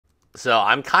So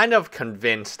I'm kind of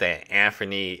convinced that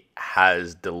Anthony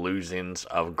has delusions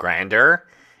of grandeur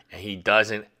and he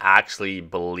doesn't actually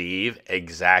believe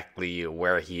exactly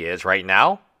where he is right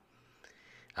now.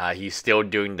 He's still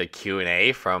doing the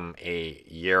Q&A from a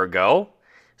year ago.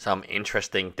 Some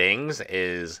interesting things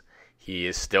is he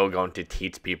is still going to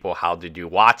teach people how to do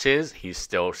watches. He's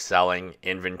still selling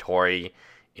inventory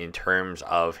in terms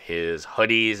of his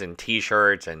hoodies and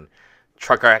t-shirts and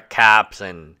trucker caps,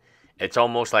 and it's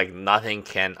almost like nothing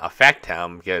can affect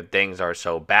him because things are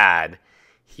so bad.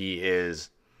 He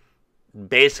is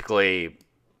basically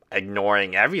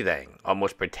ignoring everything,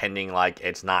 almost pretending like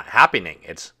it's not happening.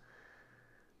 It's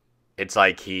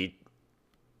like he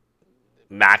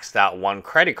maxed out one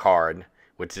credit card,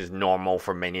 which is normal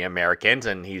for many Americans,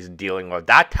 and he's dealing with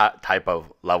that type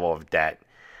of level of debt,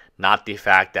 not the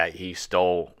fact that he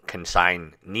stole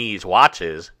consignees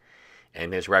watches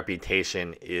and his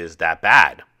reputation is that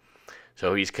bad.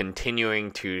 So he's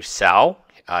continuing to sell.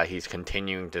 He's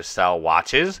continuing to sell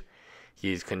watches.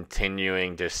 He's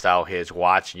continuing to sell his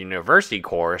watch university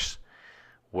course,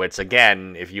 which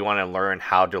again, if you want to learn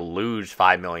how to lose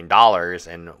 $5 million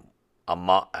in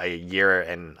a year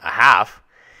and a half,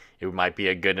 it might be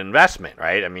a good investment,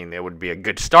 right? I mean, it would be a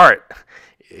good start.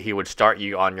 He would start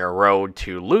you on your road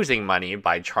to losing money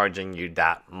by charging you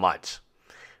that much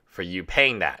for you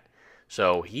paying that.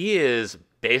 So he is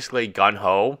basically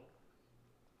gun-ho,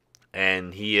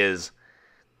 and he is,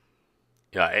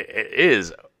 it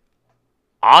is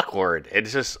awkward.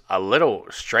 It's just a little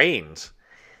strange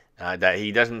that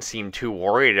he doesn't seem too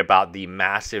worried about the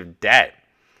massive debt.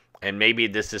 And maybe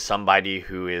this is somebody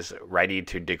who is ready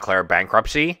to declare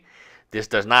bankruptcy. This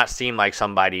does not seem like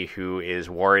somebody who is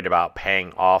worried about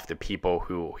paying off the people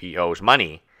who he owes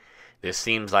money. This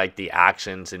seems like the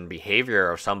actions and behavior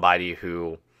of somebody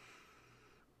who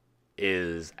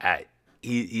is at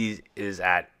ease,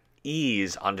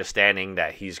 understanding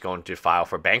that he's going to file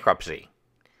for bankruptcy.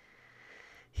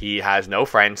 He has no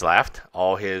friends left.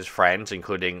 All his friends,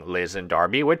 including Liz and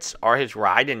Darby, which are his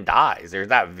ride and dies. There's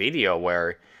that video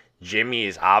where Jimmy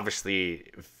is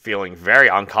obviously feeling very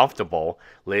uncomfortable.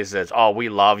 Liz says, "Oh, we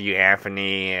love you,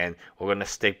 Anthony, and we're going to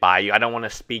stick by you." I don't want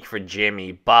to speak for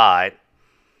Jimmy, but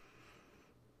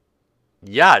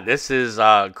yeah, this is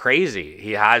crazy.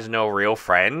 He has no real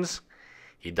friends.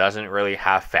 He doesn't really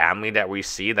have family that we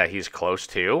see that he's close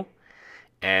to.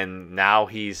 And now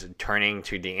he's turning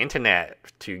to the internet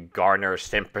to garner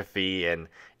sympathy and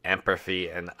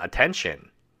empathy and attention.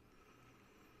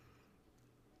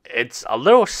 It's a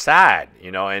little sad,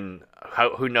 and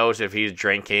who knows if he's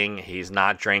drinking, he's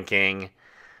not drinking.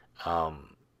 But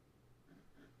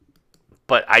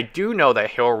I do know that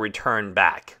he'll return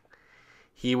back.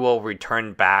 He will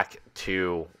return back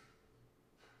to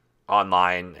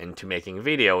online and to making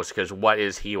videos, because what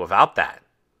is he without that?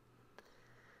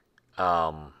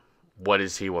 What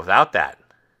is he without that?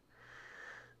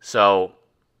 So,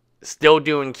 still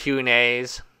doing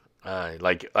Q&As.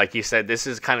 Like you said, this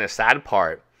is kind of sad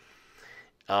part.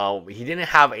 He didn't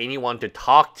have anyone to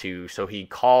talk to, so he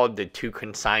called the two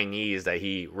consignees that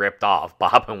he ripped off,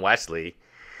 Bob and Wesley,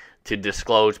 to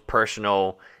disclose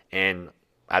personal and,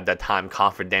 at that time,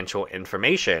 confidential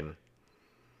information.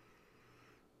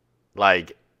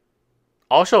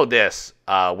 Also this,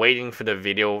 waiting for the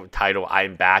video title,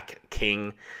 "I'm Back,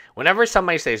 King." Whenever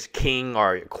somebody says king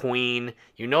or queen,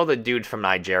 you know the dude's from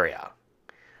Nigeria.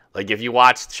 Like, if you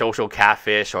watch Social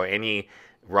Catfish or any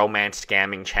romance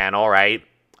scamming channel, right?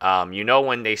 You know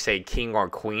when they say king or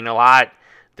queen a lot,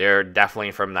 they're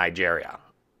definitely from Nigeria.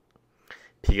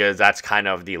 Because that's kind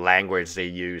of the language they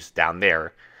use down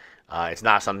there. It's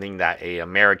not something that an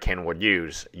American would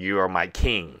use. "You are my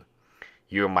king.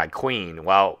 You're my queen."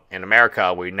 Well, in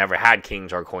America, we never had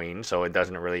kings or queens, so it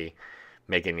doesn't really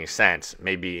make any sense.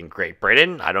 Maybe in Great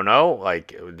Britain, I don't know. Like,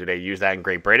 do they use that in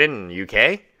Great Britain and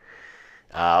UK?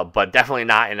 But definitely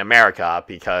not in America,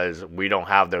 because we don't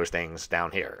have those things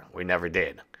down here. We never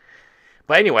did.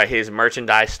 But anyway, his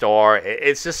merchandise store,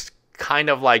 it's just kind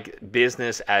of like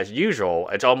business as usual.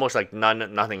 It's almost like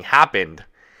nothing happened,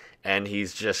 and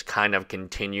he's just kind of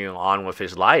continuing on with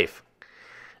his life.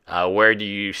 Where do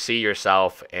you see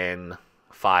yourself in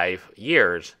 5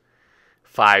 years?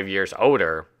 5 years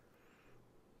older.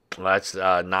 Well, that's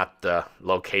not the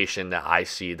location that I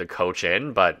see the coach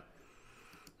in, but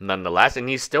nonetheless. And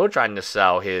he's still trying to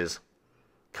sell his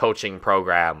coaching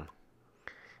program,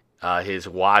 his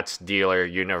Watts Dealer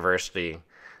University.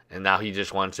 And now he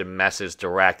just wants to message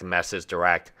direct.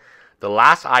 The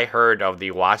last I heard of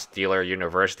the Watts Dealer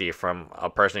University from a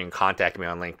person who contacted me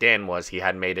on LinkedIn was he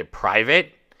had made it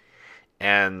private,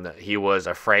 and he was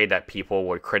afraid that people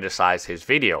would criticize his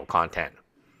video content.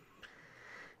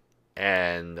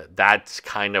 And that's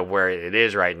kind of where it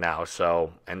is right now.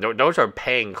 So, and those are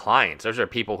paying clients. Those are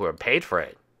people who are paid for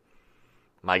it.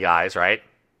 My guys, right?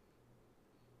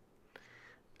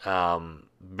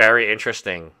 Very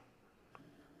interesting.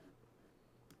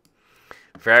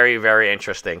 Very, very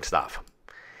interesting stuff.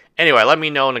 Anyway, let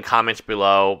me know in the comments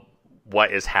below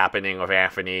what is happening with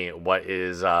Anthony, what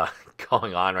is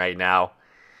going on right now.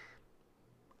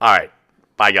 All right.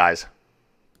 Bye, guys.